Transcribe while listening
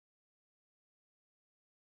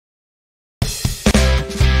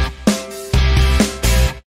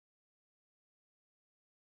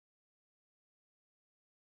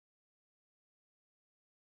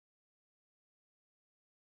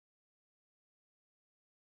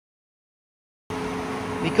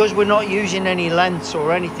because we're not using any lengths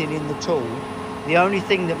or anything in the tool, the only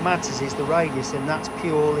thing that matters is the radius, and that's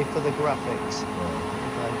purely for the graphics.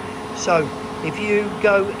 Okay. So if you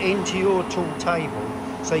go into your tool table,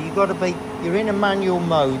 so you've got to be, you're in a manual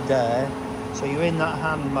mode there, so you're in that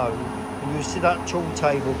hand mode, and you see that tool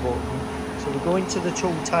table button. So we go into the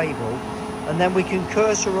tool table, and then we can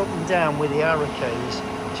cursor up and down with the arrow keys.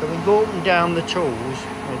 So we can go up and down the tools,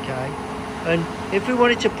 okay? And if we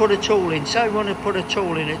wanted to put a tool in, say we want to put a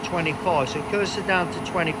tool in at 25, so cursor down to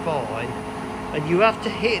 25, and you have to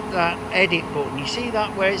hit that edit button. You see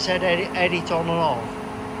that where it said edit on and off?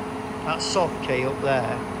 That soft key up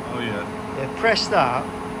there. Oh yeah. Yeah, press that,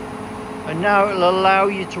 and now it'll allow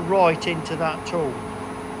you to write into that tool.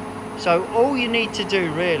 So all you need to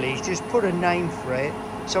do really is just put a name for it.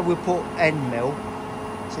 So we'll put end mill.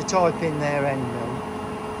 So type in there end mill.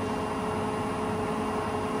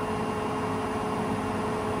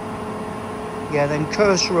 Yeah, then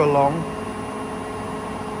cursor along.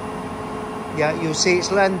 Yeah, you'll see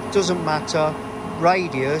its length doesn't matter.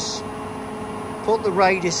 Radius. Put the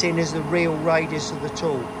radius in as the real radius of the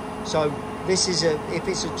tool. So this is if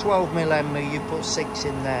it's a 12mm end mill, you put 6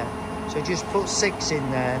 in there. So just put 6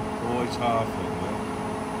 in there. Oh, it's Hartford,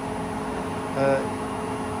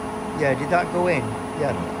 yeah, did that go in?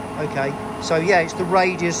 Yeah. Okay. So yeah, it's the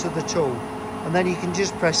radius of the tool. And then you can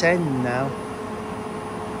just press end now.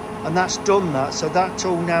 And that's done that. So that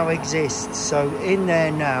tool now exists. So in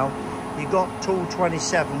there now, you've got tool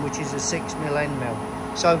 27, which is a 6mm end mill.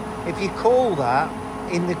 So if you call that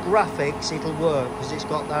in the graphics, it'll work because it's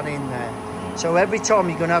got that in there. So every time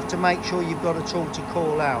you're going to have to make sure you've got a tool to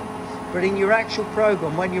call out. But in your actual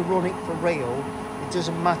program, when you run it for real, it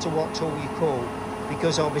doesn't matter what tool you call,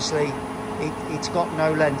 because obviously it's got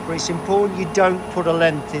no length. But it's important you don't put a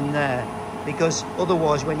length in there, because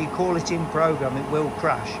otherwise when you call it in program, it will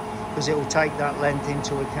crash, because it will take that length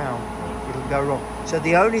into account. It'll go wrong. So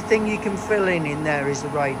the only thing you can fill in there is the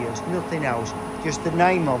radius, nothing else. Just the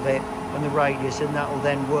name of it and the radius, and that will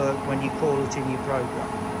then work when you call it in your program.